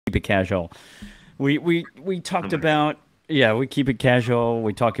keep it casual. We talked about, yeah, we keep it casual.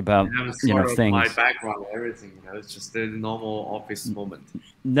 We talk about, You have sort of my things. background, everything. It's just a normal office moment.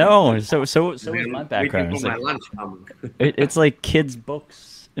 No, so is my Waiting background. for It's my like lunch coming. it's like kids'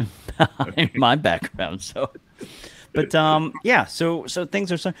 books in my background. So, but yeah. So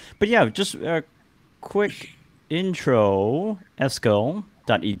things are so. But yeah, just a quick intro.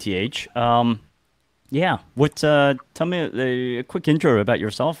 Eskil.eth. Yeah. What? Tell me a quick intro about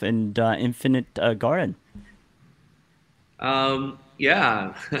yourself and Infinite Garden.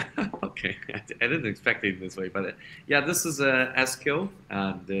 Yeah. Okay. I didn't expect it this way, but yeah, this is Eskil,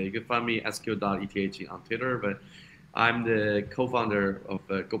 and you can find me eskil.eth on Twitter. But I'm the co-founder of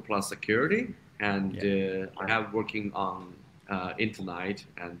GoPlus Security, and Yeah. I have working on internet,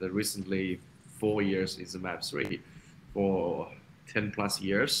 and recently 4 years is Web3 for 10 plus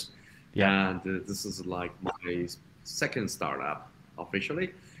years, Yeah. and this is like my second startup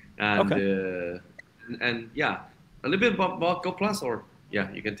officially, and Okay. yeah, a little bit about GoPlus, or yeah,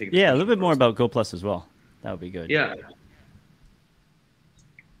 you can take the Yeah. A little question bit more first. about GoPlus as well. That would be good. Yeah.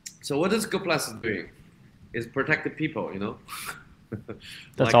 So what is GoPlus doing? Is protect the people, That's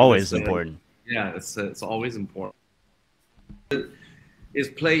like this. always important. Yeah, it's always important. Is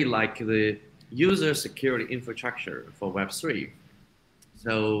play like the user security infrastructure for Web3.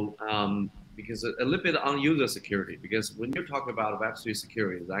 So because a little bit on user security, because when you talk about Web3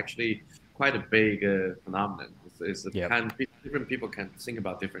 security, it's actually quite a big phenomenon. It's a Yep. kind different people can think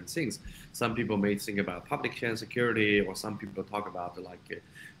about different things. Some people may think about public chain security, or some people talk about like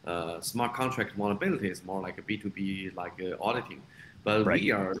smart contract vulnerability is more like a B2B like auditing. But Right.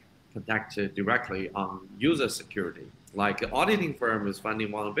 we are protected directly on user security. Like an auditing firm is finding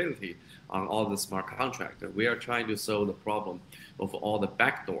vulnerability on all the smart contract. We are trying to solve the problem of all the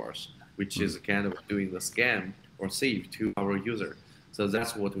backdoors, which is kind of doing the scam or thief to our user. So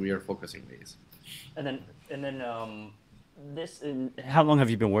that's what we are focusing with. And then this. How long have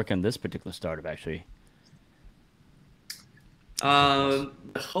you been working on this particular startup actually? GoPlus.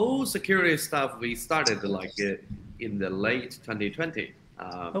 The whole security stuff we started like in the late 2020.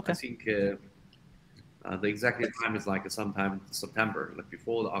 I Okay. think the exact time is like sometime September, like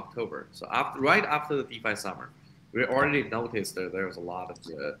before the October. So right after the DeFi summer, we Okay. already noticed that there was a lot of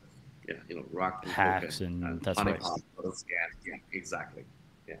yeah, rock token Hacks and and that's right. honeypot scam. Yeah, exactly.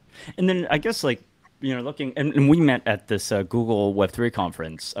 Yeah. And then I guess like looking and we met at this Google Web3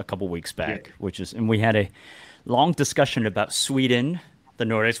 conference a couple weeks Yeah. back, which is and we had a long discussion about Sweden, the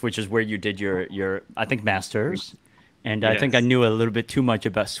Nordics, which is where you did your I think masters, and I think I Yes. knew a little bit too much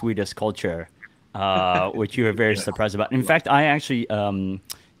about Swedish culture, which you were very Yeah. surprised about. In fact, I actually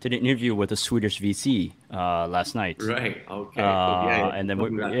did an interview with a Swedish VC last night. Right. Okay. Cool. Yeah. Yeah. And then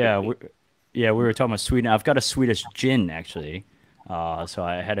Told me that yeah, we were talking about Sweden. I've got a Swedish gin actually, so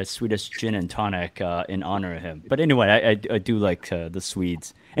I had a Swedish gin and tonic in honor of him. But anyway, I do like the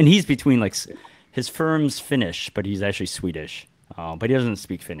Swedes, and he's between like his firm's Finnish, but he's actually Swedish. But he doesn't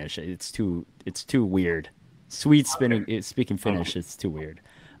speak Finnish. It's too weird. Swede Okay. speaking Okay. Finnish. It's too weird.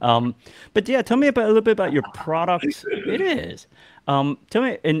 But yeah, tell me about a little bit about your product. It is. Tell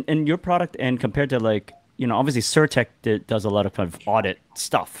me in your product and compared to like obviously Surtech does a lot of kind of audit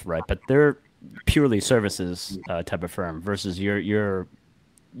stuff, right? But they're purely services type of firm versus your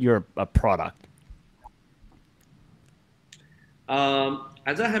a product.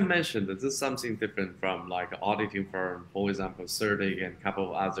 As I have mentioned, this is something different from like an auditing firm, for example, Certic and a couple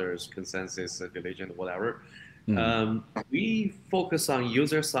of others, Consensus, Diligent, whatever. Mm, We focus on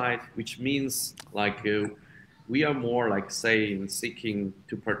user side, which means like we are more like saying seeking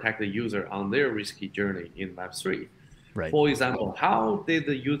to protect the user on their risky journey in Web3. right. For example, how did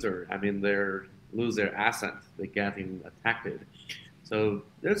the user, I mean, they lose their asset, they getting attacked? So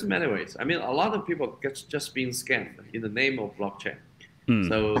there's many ways. I mean, a lot of people get just being scammed in the name of blockchain. Mm,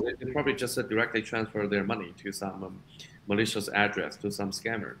 So they probably just directly transfer their money to some malicious address to some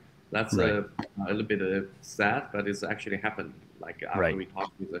scammer. That's right. a little bit sad, but it's actually happened. Like after Right. we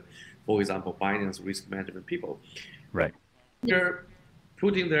talked with, for example, finance risk management people, but Right. they're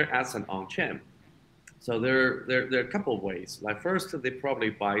putting their asset on chain. So there are a couple of ways. Like first, they probably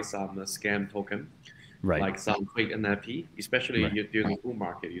buy some scam token, Right. like some fake NFT. Especially Right. during the bull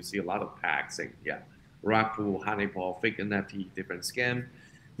market, you see a lot of packs saying, yeah, rug pool, honeypot, fake NFT, different scam.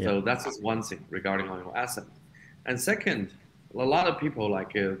 Yep. So that's just one thing regarding on your asset. And second, a lot of people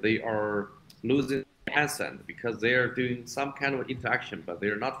like they are losing asset because they are doing some kind of interaction, but they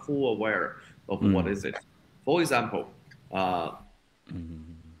are not full aware of what Mm, is it. For example, uh,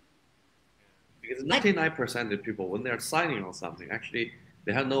 because 99% of people, when they're signing on something, actually,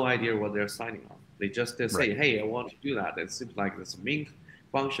 they have no idea what they're signing on. They just say, right. hey, I want to do that. It seems like this mint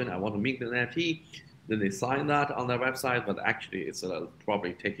function. I want to mint an NFT. Then they sign that on their website, but actually it's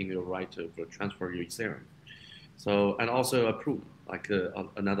probably taking your right to transfer your Ethereum. So, and also approve, like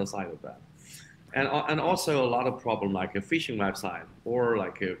another side of that. And also a lot of problem like a phishing website or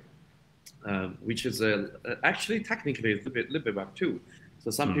like which is actually technically a little bit web too. So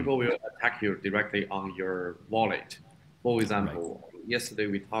some people will attack you directly on your wallet. For example, yesterday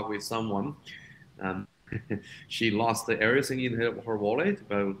we talked with someone. She lost everything in her wallet,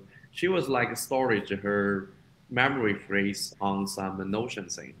 but she was like storage her memory phrase on some Notion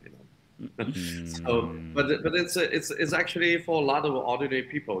thing, you know. So, but it's actually for a lot of ordinary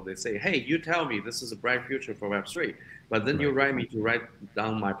people. They say, "Hey, you tell me this is a bright future for Web3, but then you write me to write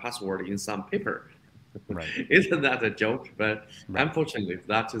down my password in some paper." Right. Isn't that a joke? But unfortunately,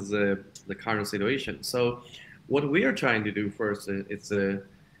 that is the current situation. So, what we are trying to do first is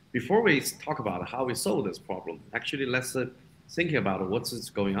before we talk about how we solve this problem, actually let's think about what is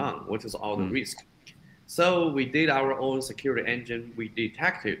going on, what is all the risk. So we did our own security engine. We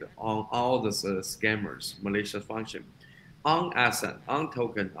detected on all the scammers, malicious function, on asset, on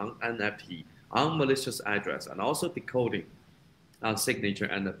token, on NFT, on malicious address, and also decoding on signature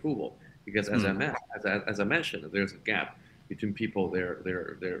and approval. Because as I mentioned, there's a gap between people their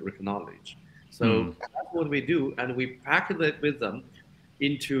knowledge. So that's what we do, and we package it with them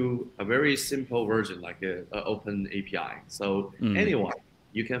into a very simple version, like an open API. So anyone,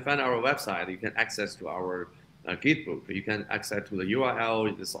 you can find our website, you can access to our Gitbook, you can access to the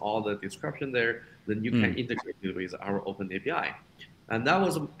URL, there's all the description there, then you can integrate it with our open API. And that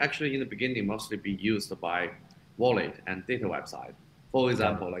was actually in the beginning mostly be used by wallet and data website. For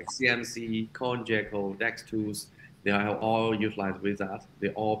example, like CMC, CoinGecko, DEX tools, they are all utilized with that. They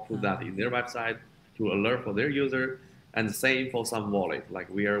all put that in their website to alert for their user. And the same for some wallet, like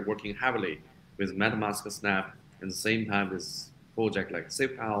we are working heavily with MetaMask Snap, and the same time with project like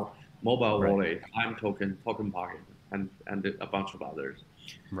SafePal, mobile wallet, Time Token, Token Pocket, and a bunch of others.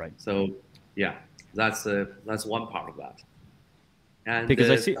 Right. So yeah, that's one part of that. And because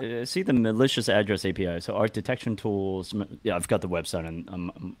I see the malicious address API. So our detection tools. Yeah, I've got the website and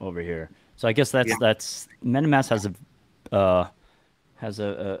I'm over here. So I guess that's MetaMask has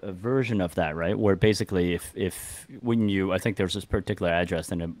a version of that, right? Where basically if when I think there's this particular address,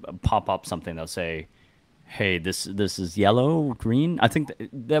 then it pop up something that'll say, hey, this is yellow, green. I think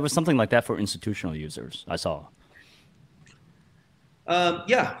there was something like that for institutional users. I saw.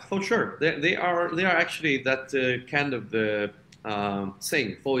 Yeah, for sure. They are actually that kind of the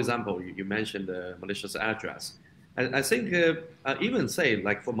thing. For example, you mentioned the malicious address. I think even say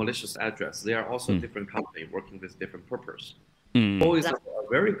like for malicious address, there are also different companies working with different purpose. For example, a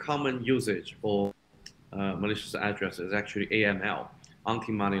very common usage for malicious address is actually AML,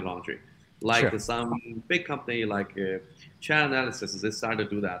 anti-money laundering. Like some big company like Chain Analysis, they started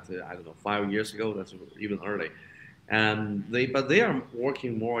to do that, I don't know, 5 years ago, that's even early. And but they are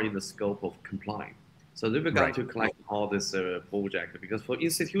working more in the scope of complying. So they began to collect all this project, because for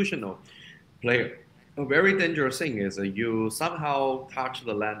institutional player, a very dangerous thing is you somehow touch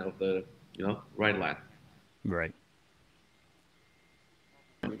the land of the right land. Right.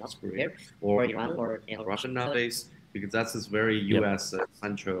 North Korea or Iran or Russia nowadays, because that's this very U.S.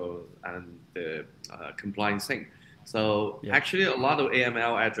 Central and compliance thing. So actually, a lot of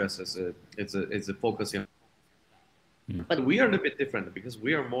AML addresses is focusing. But we are a little bit different because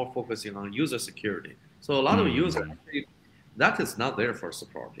we are more focusing on user security. So a lot of users, that is not their first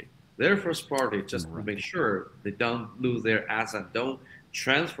priority. Their first priority is just to make sure they don't lose their asset, don't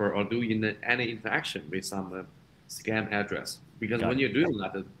transfer or do any interaction with some scam address. Because when you're doing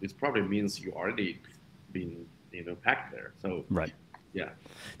that, it probably means you already been packed there. So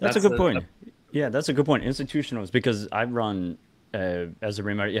that's a good point. Yeah, that's a good point. Institutionals, because I run as a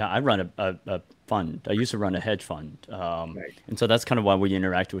reminder, I run a fund. I used to run a hedge fund, and so that's kind of why we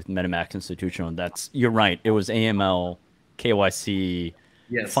interact with MetaMask Institutional. You're right. It was AML, KYC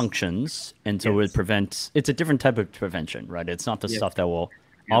functions, and so it prevents. It's a different type of prevention, right? It's not the stuff that will.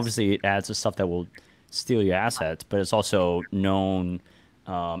 Obviously, it adds the stuff that will steal your assets, but it's also known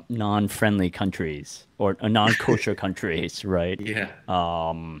non-friendly countries or non-kosher countries, right?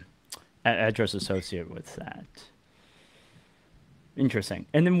 Address associated with that. Interesting.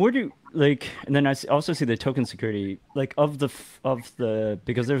 And then and then I also see the token security, like of the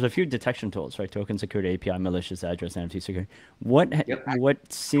because there's a few detection tools, right? Token security, API, malicious address, NFT security.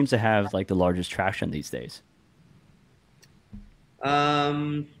 What seems to have like the largest traction these days?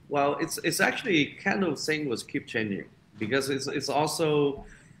 Well, it's actually kind of thing was keep changing, because it's also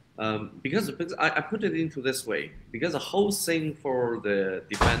because I put it into this way, because the whole thing for the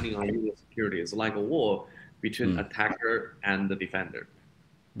defending on user security is like a war between attacker and the defender.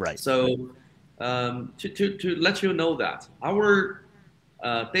 Right. So to let you know that our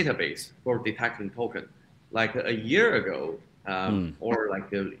database for detecting token, like a year ago, or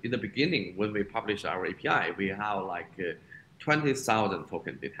like in the beginning when we published our API, we have like 20,000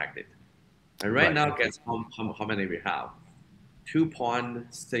 token detected. And right Right. now, guess how many we have?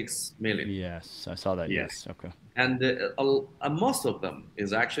 2.6 million. Yes, I saw that. Yes. Yes. Okay. And most of them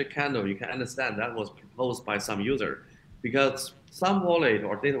is actually kind of, you can understand that was proposed by some user because some wallet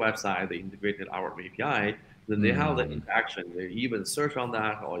or data website, they integrated our API, then they have the interaction, they even search on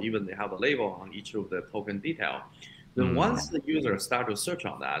that, or even they have a label on each of the token detail. Then once the user start to search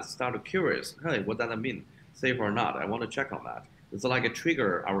on that, start to curious, hey, what does that mean? Safe or not? I want to check on that. It's like a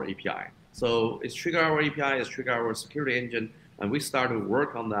trigger our API. So it's trigger our API, it's trigger our security engine, and we start to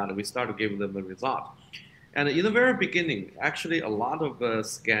work on that, and we start to give them the result. And in the very beginning, actually, a lot of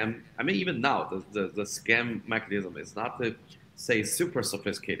scam. I mean, even now, the scam mechanism is not, say, super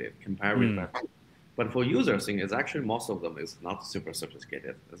sophisticated compared with that. But for users, it's actually most of them is not super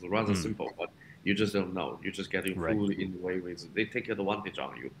sophisticated. It's rather simple, but you just don't know. You're just getting fooled in the way with they take advantage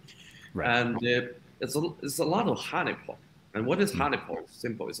of you. Right. And it's a lot of honeypot. And what is honeypot?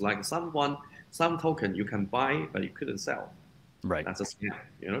 Simple. It's like some token you can buy, but you couldn't sell. Right. That's a scam,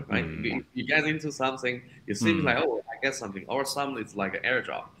 right? You get into something, it seems like, oh, I get something, or some it's like an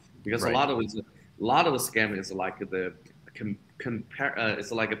airdrop, because Right. a lot of the scam is like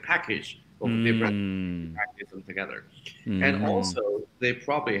it's like a package of different mechanisms together, and also they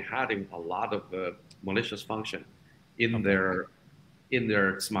probably having a lot of malicious function in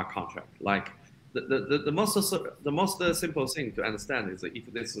their smart contract. Like the most simple thing to understand is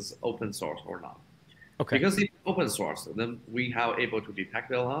if this is open source or not. Okay. Because it's open source, then we have able to detect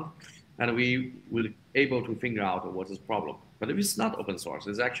it a lot, and we will able to figure out what is the problem. But if it's not open source,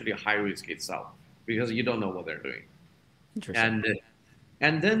 it's actually a high risk itself because you don't know what they're doing. Interesting.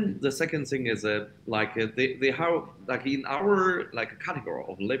 And then the second thing is they have like in our like category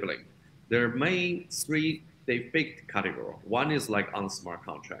of labeling, there are main three they big category. One is like on smart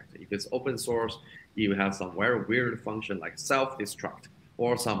contract. If it's open source, you have some very weird function like self-destruct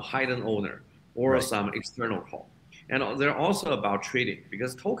or some hidden owner or some external call. And they're also about trading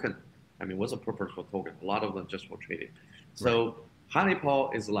because token, I mean, what's the purpose for token? A lot of them just for trading. So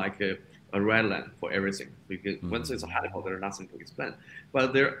honeypot is like a red line for everything because once it's a honeypot, there's nothing to explain.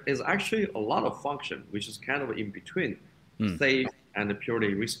 But there is actually a lot of function which is kind of in between safe and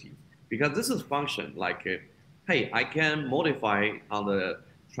purely risky because this is function like, hey, I can modify on the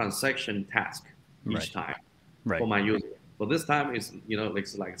transaction task each time for my user. So this time is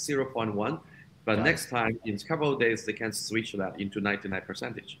it's like 0.1. But next time, in a couple of days, they can switch that into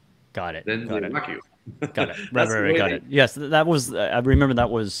 99%. Got it. Then they lock you. Got it. Right. Got it. Yes, that was. I remember that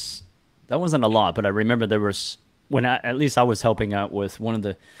wasn't a lot, but I remember there was when at least I was helping out with one of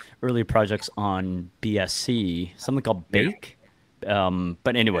the early projects on BSC, something called Bake.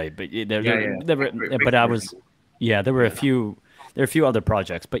 But anyway, there were a few other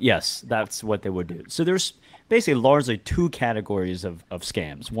projects, but yes, that's what they would do. So there's basically largely two categories of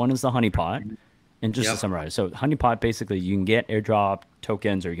scams. One is the honeypot. And just to summarize, so honeypot basically you can get airdrop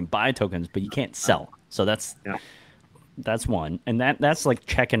tokens or you can buy tokens, but you can't sell. So that's one, and that's like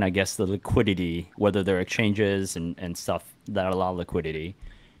checking, I guess, the liquidity, whether there are exchanges and stuff that allow liquidity.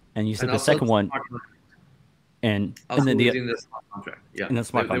 And you said the second one, and then the smart contract, in the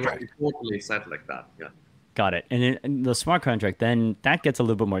smart contract, they were totally set like that, Got it. And in the smart contract, then that gets a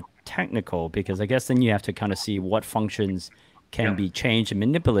little bit more technical because I guess then you have to kind of see what functions can be changed and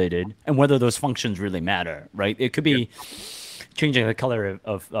manipulated, and whether those functions really matter, right? It could be changing the color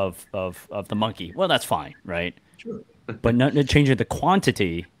of the monkey. Well, that's fine, right? Sure. But not changing the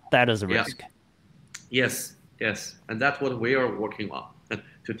quantity, that is a risk. Yes, and that's what we are working on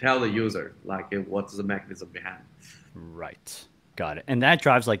to tell the user like what's the mechanism behind. Right, got it. And that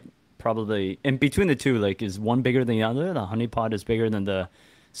drives like probably, and between the two, like is one bigger than the other? The honeypot is bigger than the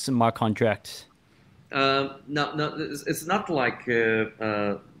smart contract. No, it's not like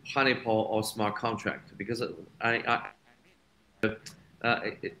honeypot or smart contract because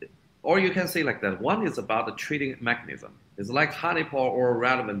or you can say like that. One is about the trading mechanism. It's like honeypot or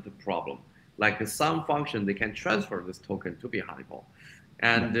relevant problem. Like some function, they can transfer this token to be honeypot,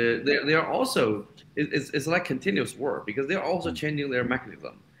 and they are also it's like continuous work because they are also changing their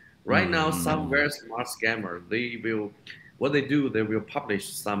mechanism. Right now, some very smart scammer what they do, they will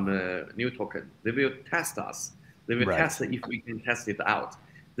publish some new token. They will test us. They will test if we can test it out.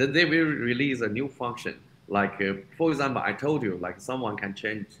 Then they will release a new function. Like, for example, I told you, like someone can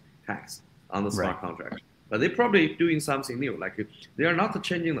change tax on the smart contract. But they're probably doing something new. Like they are not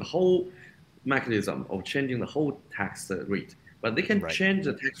changing the whole mechanism of changing the whole tax rate. but they can Right. change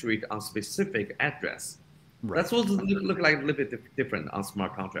the text read on specific address. Right. That's what look like a little bit different on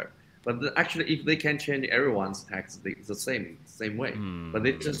smart contract. But actually, if they can change everyone's text, it's the same way. But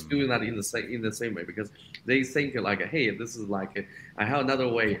they're just doing that in the same way because they think like, hey, this is like I have another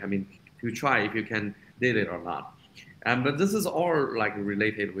way. I mean, to try if you can did it or not. But this is all like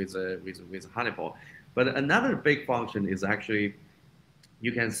related with Honeypot. But another big function is actually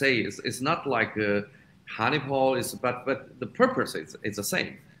you can say it's not like Honeypot is, but the purpose is it's the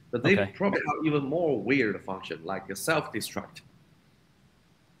same. But they probably have even more weird function like a self-destruct.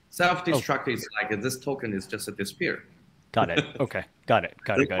 Self-destruct is like this token is just a disappear. Got it. Okay. Got it.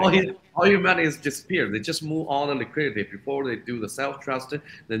 All your money is disappear. They just move all the liquidity before they do the self-trust.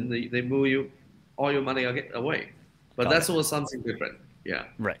 Then they move all your money away. But that's always something different. Yeah.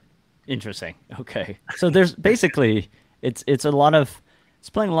 Right. Interesting. Okay. So there's basically it's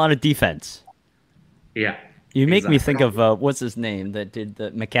playing a lot of defense. Yeah. You make me think of what's his name that did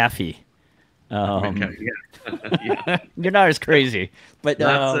the McAfee. Yeah. You're not as crazy, but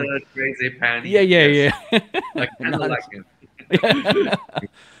that's a crazy panic. Yeah. Like, kind of like it.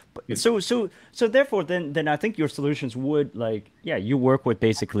 So therefore, then I think your solutions would you work with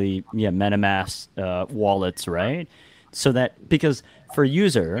basically MetaMask wallets, right? So that because for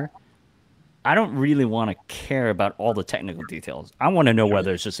user, I don't really want to care about all the technical details. I want to know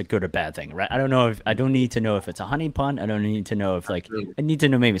whether it's just a good or bad thing, right? I don't need to know if it's a honeypot. I don't need to know if I need to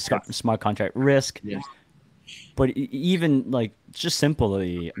know maybe smart contract risk. Yes. But even just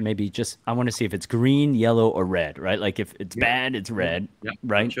simply, maybe just I want to see if it's green, yellow, or red, right? Like if it's bad, it's red,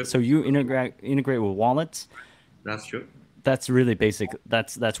 right? Sure. So you integrate with wallets. That's true. That's really basic.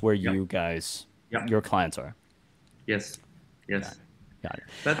 That's where you guys, your clients are. Yes. Got it.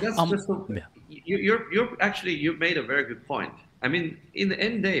 But that's just you made a very good point. I mean, in the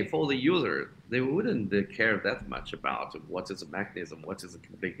end day for the user, they wouldn't care that much about what is a mechanism, what is a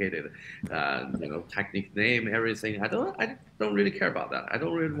complicated, technique name, everything. I don't really care about that. I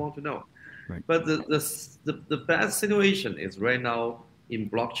don't really want to know. Right. But the bad situation is right now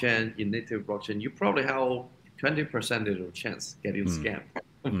in blockchain, in native blockchain, you probably have 20% of chance getting scammed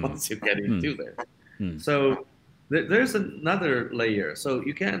once you get into there. So there's another layer. So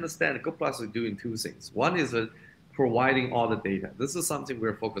you can understand GoPlus is doing two things. One is providing all the data. This is something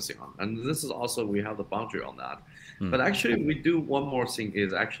we're focusing on. And this is also, we have the boundary on that. But actually we do one more thing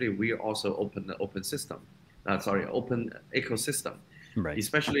is actually we also open the open ecosystem. Right.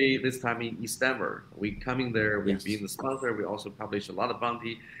 Especially this time in East Denver. We coming there, we've been the sponsor, we also publish a lot of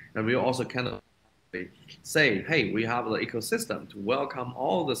bounty, and we also kind of say, hey, we have the ecosystem to welcome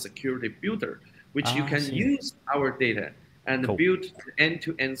all the security builder, which you can use our data and build an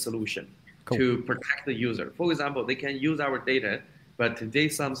end-to-end solution to protect the user. For example, they can use our data, but today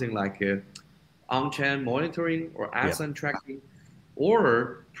something like on-chain monitoring or asset tracking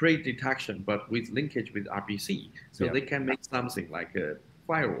or trade detection, but with linkage with RPC. So they can make something like a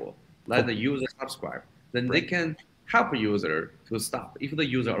firewall, let the user subscribe. Then they can help a user to stop. If the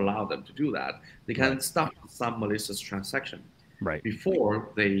user allow them to do that, they can stop some malicious transaction before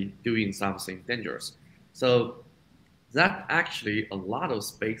they doing something dangerous. So that actually a lot of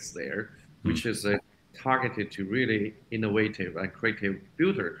space there, which is targeted to really innovative and creative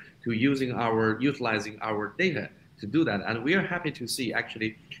builder to utilizing our data to do that. And we are happy to see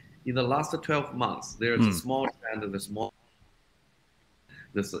actually in the last 12 months, there's a small trend of this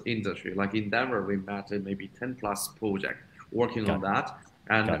industry. Like in Denver, we met maybe 10 plus projects working on that.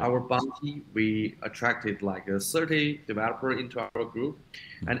 And our bounty, we attracted like 30 developers into our group,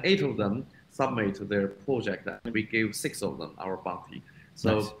 and 8 of them submit their project, and we gave 6 of them our bounty.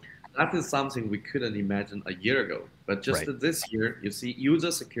 So that is something we couldn't imagine a year ago. But just this year, you see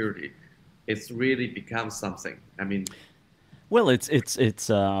user security, it's really become something. I mean, well, it's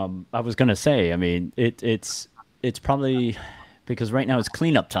I was gonna say, I mean, it's probably because right now it's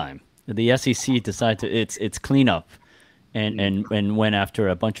cleanup time. The SEC decided to it's cleanup, and went after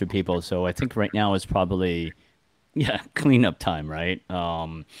a bunch of people. So I think right now is probably cleanup time, right?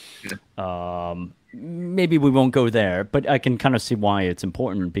 Maybe we won't go there, but I can kind of see why it's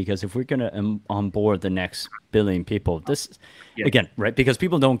important, because if we're going to onboard the next billion people, this again, right? Because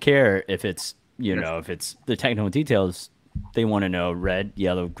people don't care if it's, if it's the technical details, they want to know red,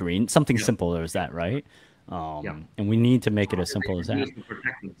 yellow, green, something simple as that, right? And we need to make it as simple as that. To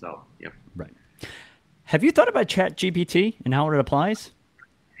protect themselves. Right. Have you thought about ChatGPT and how it applies?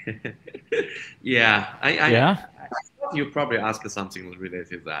 You probably ask something related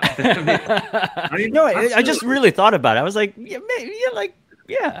to that. No, I just really thought about it. I was like,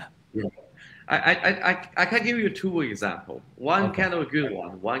 I can give you 2 examples. One kind of a good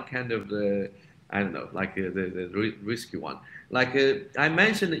one. One kind of the I don't know, like the risky one. Like I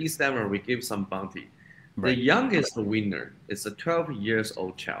mentioned, East Denver, we give some bounty. The Right. youngest winner is a 12 years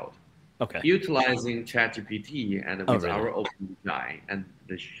old child Okay. utilizing ChatGPT and Oh, with really? our OpenAI, and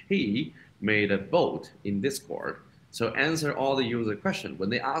he made a vote in Discord. So answer all the user questions. When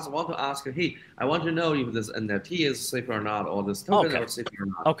they want to ask, hey, I want to know if this NFT is safe or not, or this token Okay. is safe or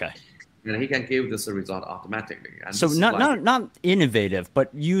not. Okay. And he can give this result automatically. And So this is like, not innovative,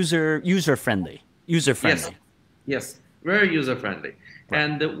 but user friendly. User yes, friendly. yes, very user friendly. Right.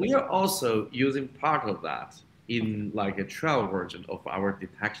 And we are also using part of that in like a trial version of our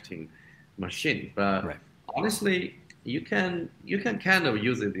detecting machine. But Right. honestly, you can kind of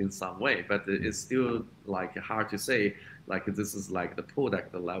use it in some way, but it's still like hard to say like this is like the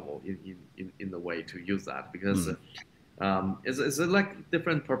product level in the way to use that, because it's like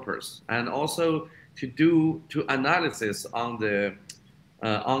different purpose, and also to analysis on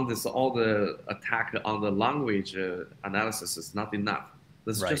this all the attack on the language analysis is not enough.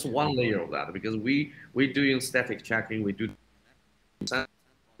 There's just Right. one layer of that, because we doing static checking, we do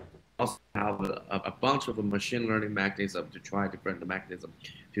also have a bunch of machine learning mechanism to try different mechanism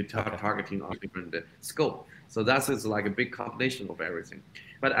to Okay. targeting on different scope. So that is like a big combination of everything.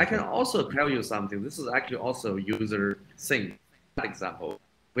 But I can also tell you something. This is actually also user thing. For example,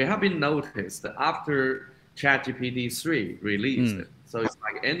 we have been noticed that after ChatGPT 3 released, Mm. so it's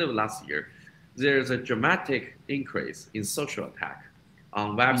like end of last year, there's a dramatic increase in social attack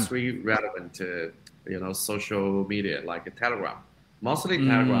on Mm. Web3 relevant, social media like Telegram, mostly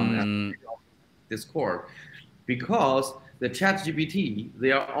Telegram and Mm. Discord, because the ChatGPT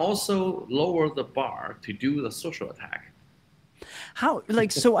they are also lower the bar to do the social attack. How,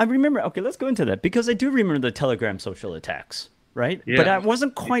 like, so I remember, okay, let's go into that because I do remember the Telegram social attacks, right? But Yeah, I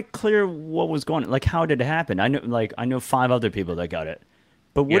wasn't quite clear what was going on. Like, how did it happen? I know five other people that got it.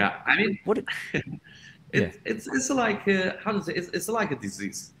 But yeah. I mean, what, yeah. it's like how to say it's like a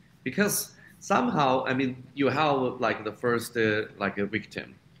disease, because somehow I mean you have like the first like a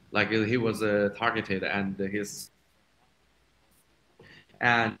victim, like he was targeted and his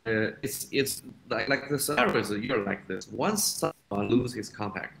and it's like the scenario is you're like this. Once someone loses his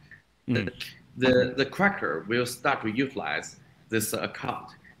contact, Mm. the cracker will start to utilize this account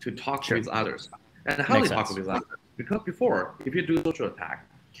to talk Sure. with others. And how they Makes talk sense. with others? Because before, if you do social attack,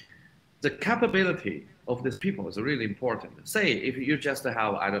 the capability of these people is really important. Say if you just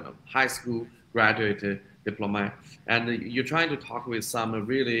have, I don't know, high school graduate diploma, and you're trying to talk with some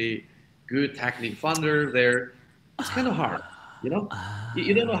really good technique funder there, it's kind of hard, you know?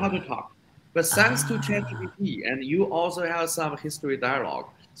 You don't know how to talk. But thanks to Ah. ChatGPT, and you also have some history dialogue,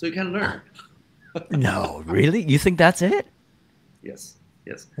 so you can learn. No, really? You think that's it? Yes,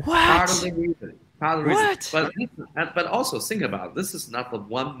 yes. Part of What? the reason. Part of the reason. What? But also think about it, this is not the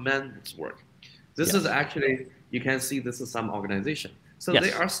one man's work. This is Yes. actually you can see this is some organization. So there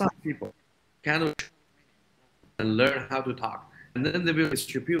Yes. are some people kind of and learn how to talk, and then they will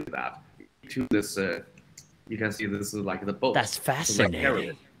distribute that to this. You can see this is like the boat. That's So like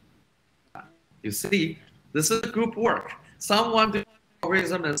fascinating. you see, this is group work. Someone doing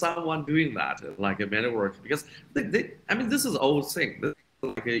algorithm and someone doing that, like a meta work. Because I mean, this is old thing. This is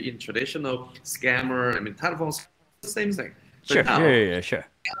like in traditional scammer. I mean, telephones, the same thing. Sure. But Yeah, now, yeah, yeah, sure.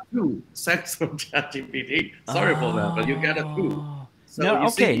 two thanks from ChatGPT. Sorry for that, but you get a two. Oh. So No, you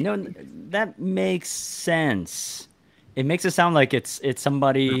okay. see, No, that makes sense. It makes it sound like it's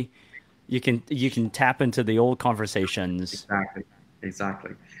somebody you can tap into the old conversations. exactly,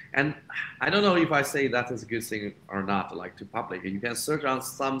 exactly. And I don't know if I say that is a good thing or not, like to public. You can search on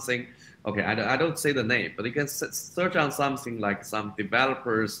something. Okay, I don't say the name, but you can search on something like some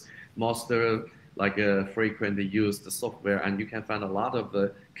developers most like frequently used software, and you can find a lot of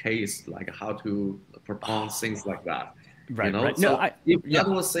the case like how to perform things like that. You Right, know, right. No, so if yeah. that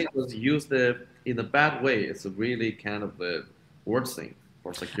was thing was used in a bad way, it's really kind of the worst thing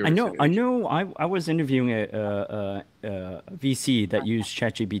for I security know, I situation. know. I was interviewing a VC that used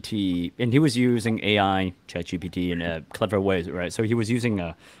ChatGPT, and he was using AI ChatGPT in a clever way, right? So he was using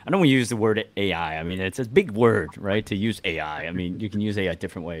a. I don't want to use the word AI. I mean, it's a big word, right? To use AI. I mean, you can use AI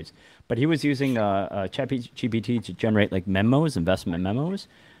different ways, but he was using ChatGPT to generate like memos, investment memos.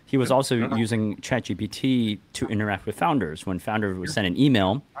 He was also Uh-huh. using ChatGPT to interact with founders. When founders would send an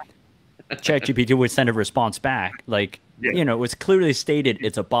email, ChatGPT would send a response back, like, Yeah, it was clearly stated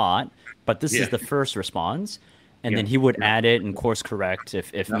it's a bot, but this is yeah, the first response. And yeah, then he would yeah, add it and course correct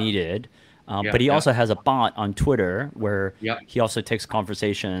if yeah, needed. yeah, But he yeah, also has a bot on Twitter where yeah. he also takes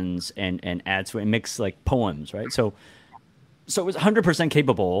conversations and adds and makes like poems, right? So it was 100%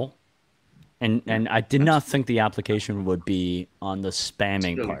 capable. And Yeah, I did not absolutely. think the application would be on the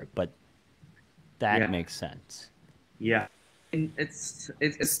spamming Absolutely. part, but that makes sense. Yeah, and it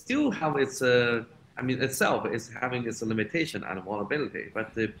still have its I mean itself is having its limitation and vulnerability.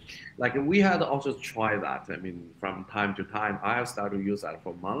 But like we had also tried that. I mean, from time to time, I have started to use that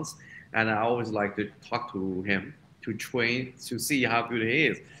for months, and I always like to talk to him to train to see how good he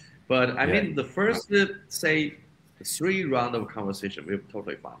is. But I mean, the first say 3 round of conversation, we're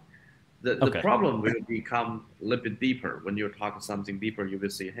totally fine. The problem will become a little bit deeper when you're talking something deeper. You will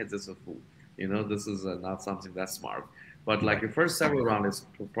see, hey, this is a fool. You know, this is not something that's smart. But like the first several rounds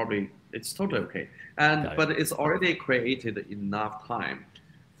is probably it's totally okay. And but it's already created enough time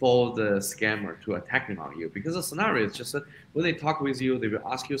for the scammer to attacking on you because the scenario is just that when they talk with you, they will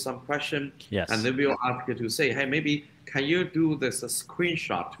ask you some question, and they will ask you to say, hey, maybe can you do this a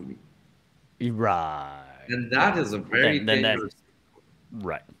screenshot to me? Right. And that is a very dangerous.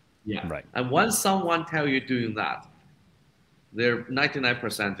 Right. Yeah. Right. And once someone tell you doing that, they're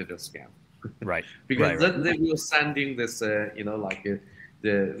 99% is a scam. Right. Because then they will sending this, you know, like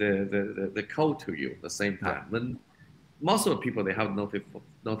the code to you at the same time. Then most of the people they have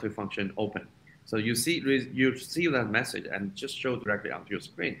notif function open, so you see that message and just show directly onto your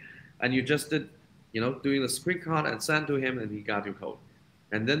screen, and you just did, you know, doing the screenshot and send to him, and he got your code,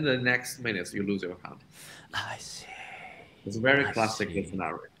 and then the next minutes you lose your account. I see. It's a very classic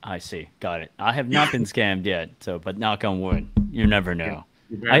scenario. I see. Got it. I have not been scammed yet, so but knock on wood, you never know.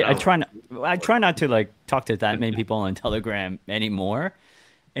 I try not to like talk to that many people on Telegram anymore.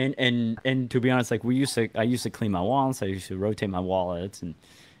 And to be honest, like I used to clean my wallets, I used to rotate my wallets, and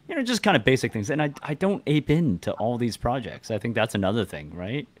you know, just kind of basic things. And I don't ape into all these projects. I think that's another thing,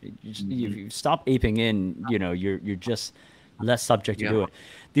 right? You stop aping in, you know, you're just less subject to do it.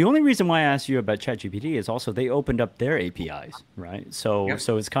 The only reason why I asked you about ChatGPT is also they opened up their APIs, right? So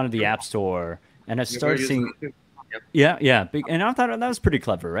it's kind of the App Store, and I started seeing. Yeah. And I thought that was pretty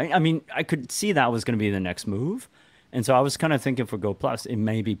clever, right? I mean, I could see that was going to be the next move. And so I was kind of thinking for GoPlus, it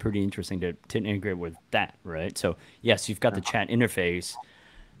may be pretty interesting to integrate with that, right? So yes, you've got the chat interface.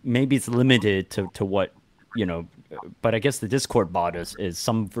 Maybe it's limited to what, you know, but I guess the Discord bot is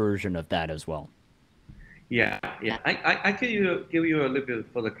some version of that as well. Yeah. I can give you a little bit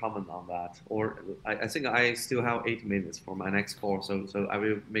further comment on that, or I think I still have 8 minutes for my next call, so I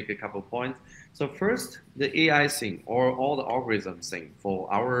will make a couple of points. So first, the AI thing or all the algorithm thing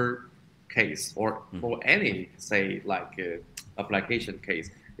for our case or for any say like application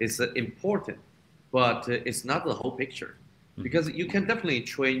case is important, but it's not the whole picture, because you can definitely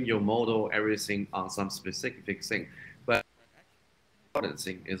train your model everything on some specific thing, but the important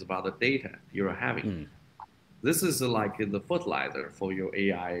thing is about the data you're having. This is like the fertilizer for your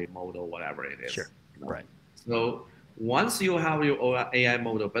AI model, whatever it is. Sure. You know? Right. So once you have your AI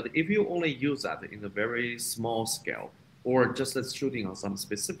model, but if you only use that in a very small scale or just shooting on some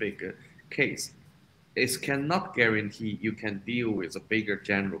specific case, it cannot guarantee you can deal with a bigger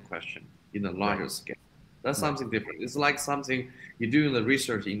general question in a larger scale. That's something different. It's like something you do in the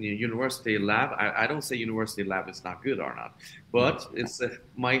research in your university lab. I don't say university lab is not good or not, but it's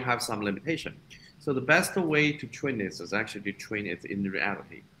might have some limitation. So the best way to train this is actually to train it in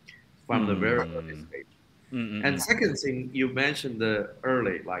reality from the very early stage. And second thing you mentioned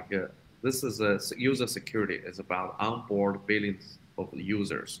early, like this is a user security. It's about onboard billions of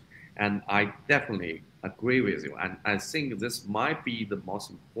users, and I definitely agree with you. And I think this might be the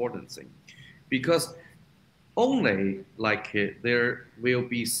most important thing, because only like there will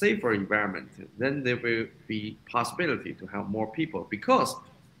be safer environment, then there will be possibility to have more people. Because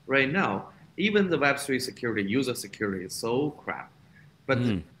right now, even the Web3 security, user security is so crap, but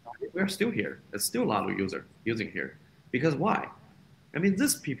we're still here. There's still a lot of users using here. Because why? I mean,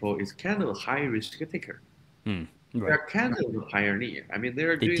 these people is kind of a high risk taker. They're kind of a pioneer. I mean,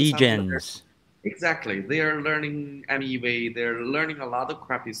 they're doing degens. Exactly. They are learning MEV. They're learning a lot of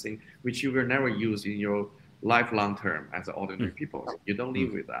crappy things which you will never use in your life long term as ordinary people. You don't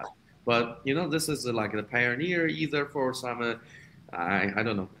live with that. But you know, this is like the pioneer, either for some I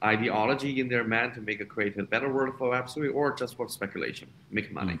don't know, ideology in their mind to create a better world for Web3, or just for speculation,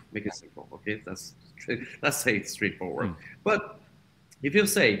 make money, make it simple. Okay, let's say it's straightforward. But if you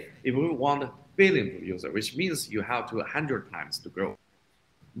say if we want a billion user, which means you have to 100 times to grow,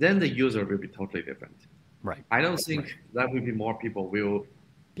 then the user will be totally different. Right. I don't think that will be more people will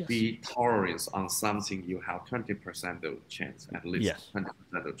be tolerant on something you have 20% of chance, at least 20%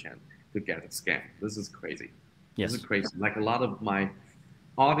 of chance to get a scam. This is crazy. This is crazy. Like a lot of my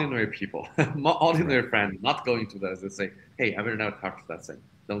ordinary people, my ordinary friends, not going to this, they say, hey, I will never talk to that thing.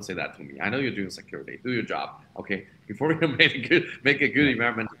 Don't say that to me. I know you're doing security. Do your job. Okay. Before you make a good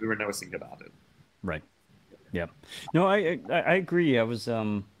environment, we will never think about it. Right. Yeah. No, I agree. I was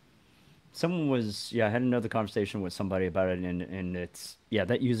someone was, yeah, I had another conversation with somebody about it, and it's, yeah,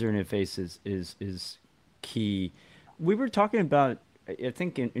 that user interface is key. We were talking about, I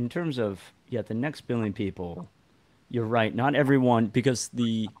think in terms of, yeah, the next billion people, you're right. Not everyone, because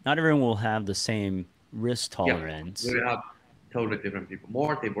not everyone will have the same risk Yeah, tolerance. we have totally different people,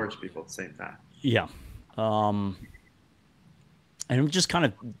 more diverse people at the same time. Yeah. Um, and I'm just kind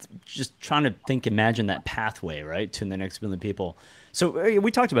of just trying to imagine that pathway, right, to the next billion people. So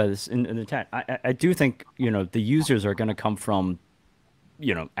we talked about this in the chat. I do think, the users are going to come from,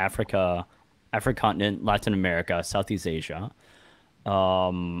 Africa, Africa continent, Latin America, Southeast Asia.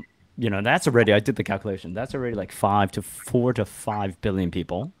 That's already, I did the calculation. That's already like 4 to 5 billion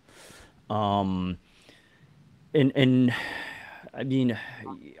people. And I mean,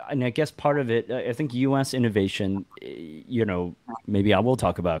 and I guess part of it, I think U.S. innovation, maybe I will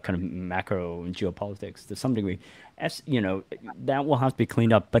talk about kind of macro and geopolitics to some degree. As that will have to be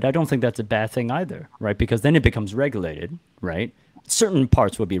cleaned up, but I don't think that's a bad thing either, right? Because then it becomes regulated, right? Certain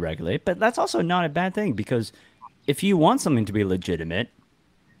parts will be regulated, but that's also not a bad thing, because if you want something to be legitimate,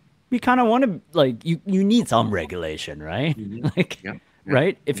 you kind of want to, like, you need some regulation, right? Hmm. Like, Yeah, yeah,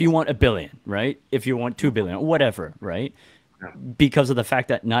 right? If you want a billion, right? If you want 2 billion, whatever, right? yeah, Because of the fact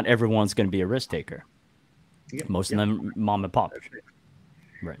that not everyone's going to be a risk taker. yeah, Most of yeah. them mom and pop,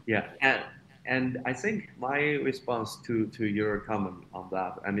 right? Yeah, and I think my response to your comment on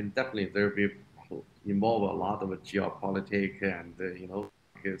that, I mean, definitely there will be involve a lot of geopolitics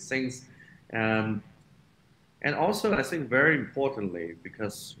and things, and also I think very importantly,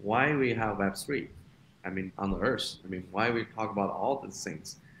 because why we have Web3, I mean, on the Earth, I mean, why we talk about all these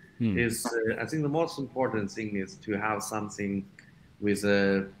things, Hmm. is I think the most important thing is to have something with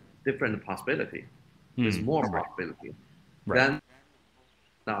a different possibility, with Hmm. more Right. possibility. Right. Then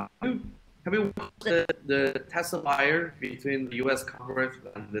now, have you watched the testifier between the U.S. Congress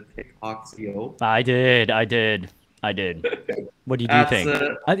and the TikTok CEO? I did. I did. I did. What did you That's think?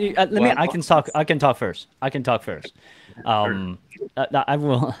 Let me. well, I can talk first. I can talk first. Um, I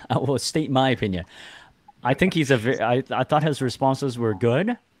will. I will state my opinion. I think he's a. I thought his responses were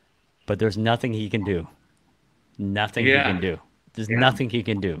good, but there's nothing he can do. Nothing he can yeah, do. There's yeah, nothing he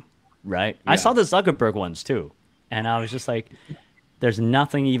can do. Right. I yeah, saw the Zuckerberg ones too, and I was just like, there's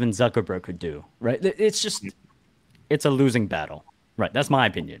nothing even Zuckerberg could do. Right. It's just. It's a losing battle. Right. That's my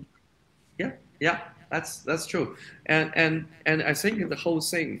opinion. yeah, yeah. That's true, and I think the whole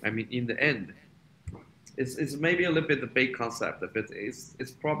thing. I mean, in the end, it's maybe a little bit the big concept, but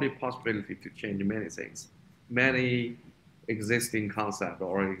it's probably a possibility to change many things, many existing concept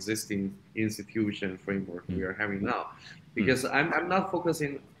or existing institution framework Hmm. we are having now, Hmm. because I'm not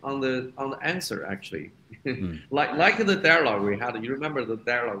focusing on the answer actually. Hmm. like the dialogue we had. You remember the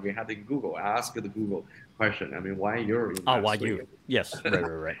dialogue we had in Google? I asked the Google question. I mean, why you're in Oh, Web why three? you? Yes. Right.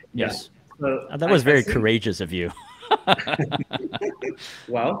 Right. Right. Yeah. Yes. So That was I very think, courageous of you.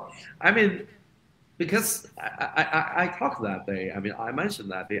 well, I mean, because I talked that day. I mean, I mentioned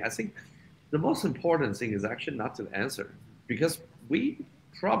that day. I think the most important thing is actually not to answer, because we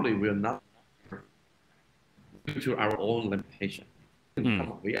probably will not, due to our own limitation. Hmm.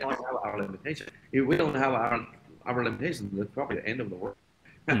 Come on, we all have our limitation. If we don't have our limitation, that's probably the end of the world.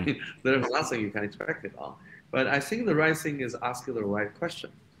 I Hmm. mean, there's nothing you can expect it on. But I think the right thing is asking the right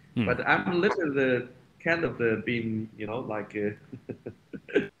question. Hmm. But I'm a little kind of the being, like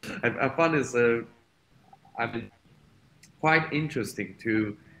I find it's I mean quite interesting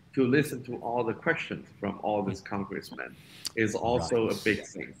to listen to all the questions from all these congressmen is also a Right. big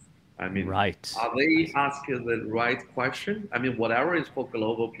thing. I mean, Right. are they asking the right question? I mean, whatever is for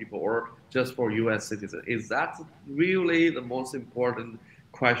global people or just for U.S. citizens, is that really the most important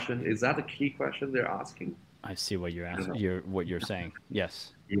question? Is that the key question they're asking? I see what I don't know. what you're saying.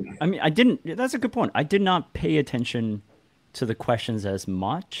 Yes. Yeah. I mean, I didn't. That's a good point. I did not pay attention to the questions as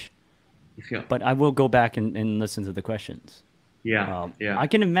much, Yeah. but I will go back and listen to the questions. Yeah. Yeah. I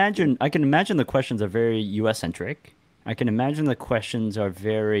can imagine. I can imagine the questions are very U.S. centric. I can imagine the questions are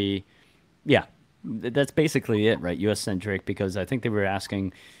very, yeah. That's basically it, right? U.S. centric, because I think they were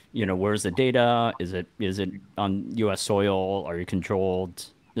asking, where's the data? Is it on U.S. soil? Are you controlled?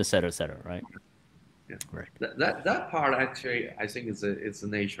 Et cetera, et cetera, right? Yeah. Right. That part actually I think is a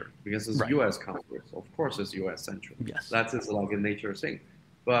nature, because it's Right. U.S. Congress. Of course, it's U.S. central. Yes. That is like a nature thing.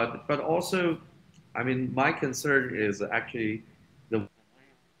 But also, I mean, my concern is actually the.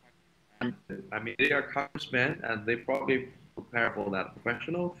 I mean, they are congressmen and they probably prepare for that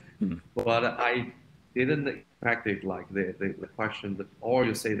professional, Hmm. but I didn't expect it like the question, or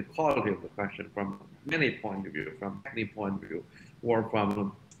you say the quality of the question from many point of view, from technical point of view, or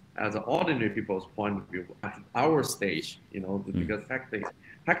from as an ordinary people's point of view, at our stage, because Tech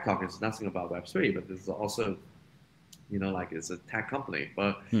Talk is nothing about Web3, but this is also, like it's a tech company.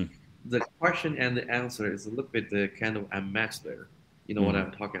 But the question and the answer is a little bit kind of unmatched there. You know what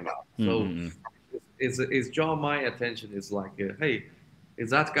I'm talking about? So it's drawn my attention is like, hey, is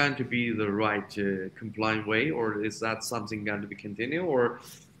that going to be the right compliant way, or is that something going to be continued, or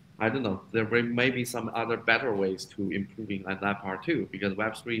I don't know. There may be some other better ways to improving on that part too, because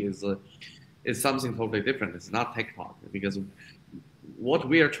Web3 is something totally different. It's not TikTok, because what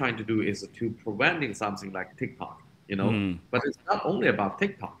we are trying to do is to preventing something like TikTok, But it's not only about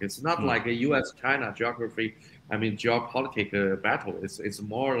TikTok. It's not like a U.S.-China geopolitical battle. It's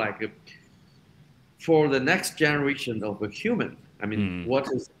more like for the next generation of a human. What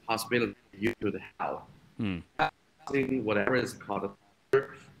is the possibility you could have? Whatever is called,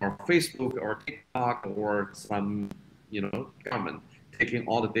 or Facebook or TikTok or some, government taking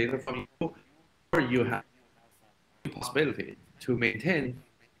all the data from you, or you have the possibility to maintain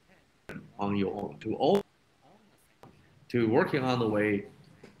on your own, to working on the way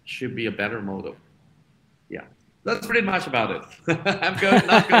should be a better model. Yeah. That's pretty much about it. I'm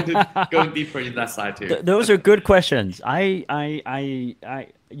not going to go deeper in that side too. Those are good questions. It kind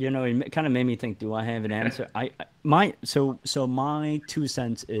of made me think, do I have an answer? My 2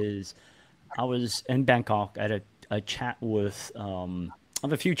 cents is, I was in Bangkok at a chat with, I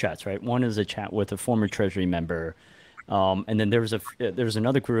have a few chats, right? One is a chat with a former Treasury member. And then there's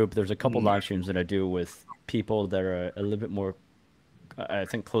another group, there's a couple live streams that I do with people that are a little bit more, I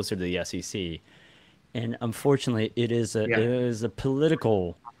think, closer to the SEC. And unfortunately, it is a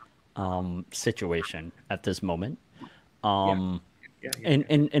political situation at this moment. And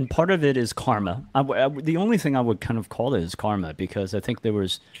part of it is karma. The only thing I would kind of call it is karma, because I think there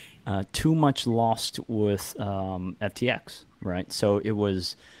was too much lost with FTX, right? So it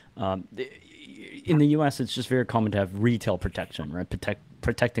was in the U.S. it's just very common to have retail protection, right?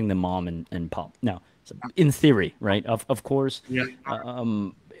 Protecting the mom and pop. Now, in theory, right? Of course.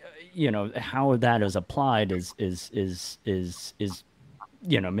 How that is applied is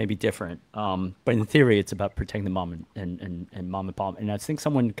maybe different. But in theory, it's about protecting the mom and mom and pop. And I think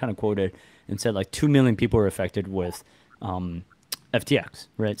someone kind of quoted and said like 2 million people are affected with FTX,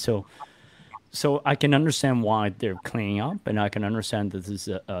 right? So I can understand why they're cleaning up, and I can understand that this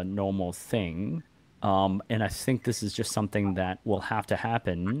is a normal thing. And I think this is just something that will have to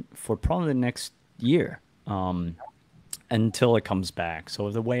happen for probably the next year. Until it comes back. So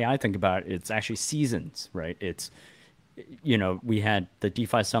the way I think about it, it's actually seasons, right? It's, we had the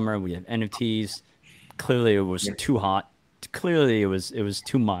DeFi summer, we had NFTs. Clearly it was too hot. Clearly it was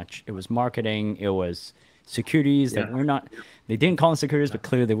too much. It was marketing. It was securities that were not, they didn't call them securities, but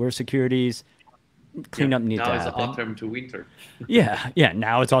clearly they were securities. Cleanup needed to happen. Now it's autumn to winter.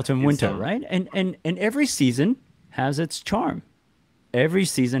 Now it's autumn, winter, right? And every season has its charm. Every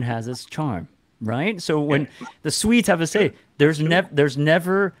season has its charm. Right, so when the Swedes have a say, there's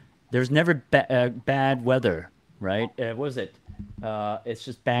never bad weather, right? What was it? It's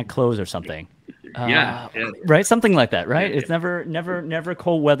just bad clothes or something. Right, something like that, right? It's never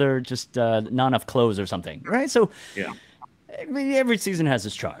cold weather, just not enough clothes or something, right? So every season has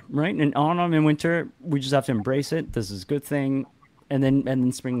its charm, right? And autumn and winter, we just have to embrace it. This is a good thing, and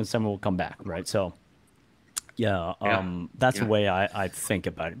then spring and summer will come back, right? So. That's the way I think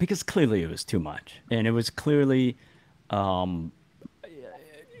about it, because clearly it was too much, and it was clearly, it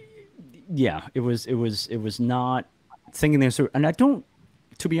was not thinking this through. And I don't,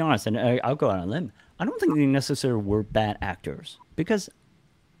 to be honest, and I'll go out on a limb, I don't think they necessarily were bad actors, because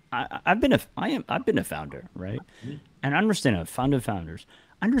I've been a founder, right? And I understand founders.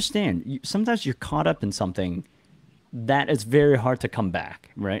 I understand sometimes you're caught up in something that is very hard to come back,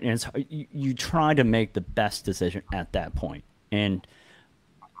 right? And you try to make the best decision at that point. And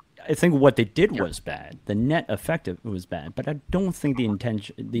I think what they did was bad. The net effect of it was bad, but I don't think the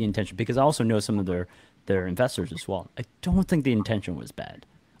intention, because I also know some of their investors as well. I don't think the intention was bad.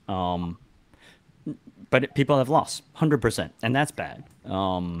 But people have lost 100%, and that's bad.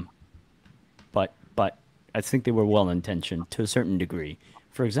 But I think they were well intentioned to a certain degree.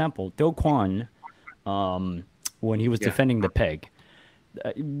 For example, Do Kwon, when he was defending the peg,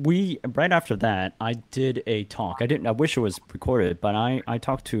 right after that, I did a talk. I wish it was recorded, but I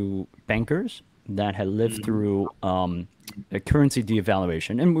talked to bankers that had lived through a currency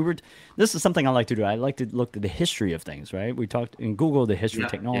devaluation, and this is something I like to do. I like to look at the history of things, right? We talked in Google the history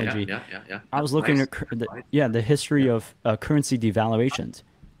of technology. I was looking at the history of currency devaluations,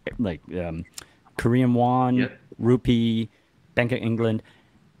 like Korean won, rupee, Bank of England.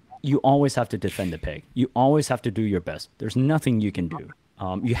 You always have to defend the peg. You always have to do your best. There's nothing you can do.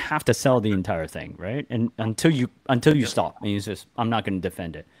 You have to sell the entire thing, right? And until you stop, and he's just, I'm not going to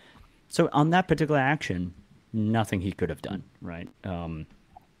defend it. So on that particular action, nothing he could have done, right?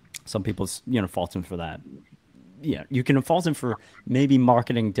 Some people, fault him for that. Yeah, you can fault him for maybe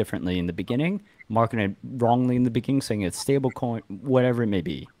marketing differently in the beginning, marketing it wrongly in the beginning, saying it's stable coin, whatever it may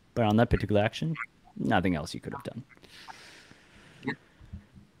be. But on that particular action, nothing else you could have done.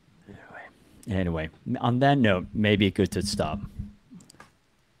 Anyway, on that note, maybe good to stop.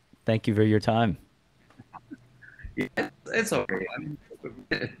 Thank you for your time. Yeah, it's okay.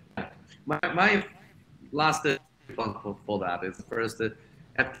 My last response for that is first,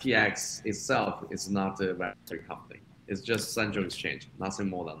 FTX itself is not a regulatory company. It's just central exchange, nothing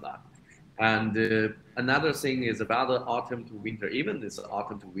more than that. And another thing is about the autumn to winter, even it's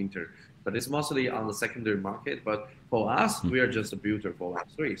autumn to winter, but it's mostly on the secondary market. But for us, we are just a builder for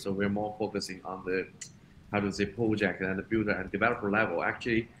Web3. So we're more focusing on the, how to say, project and the builder and developer level.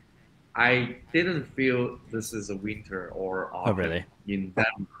 Actually, I didn't feel this is a winter or autumn in that,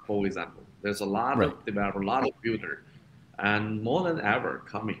 for example. There's a lot of developer, a lot of builder, and more than ever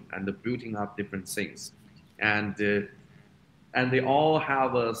coming and building up different things. And they all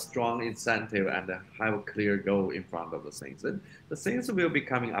have a strong incentive and have a clear goal in front of the things. And the things will be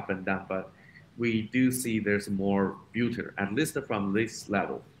coming up and down, but we do see there's more builder, at least from this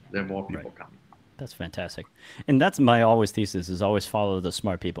level, there are more people coming. That's fantastic. And that's my always thesis, is always follow the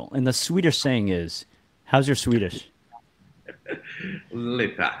smart people. And the Swedish saying is, how's your Swedish?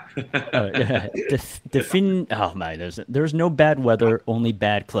 Lite. Oh my, there's no bad weather, only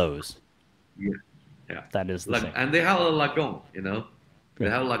bad clothes. Yeah. Yeah. That is the same. And they have a lagoon, They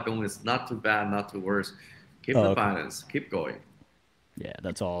have a lagoon. It's not too bad, not too worse. Keep the balance. Keep going. Yeah,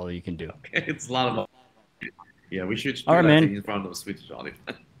 that's all you can do. Okay, it's a lot of. Yeah, we should do that in front of Swedish audience.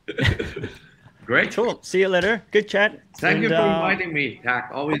 Great. Cool. See you later. Good chat. Thank you for inviting me,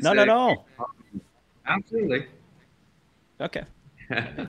 Tak. Always. Not at all. Absolutely. Okay.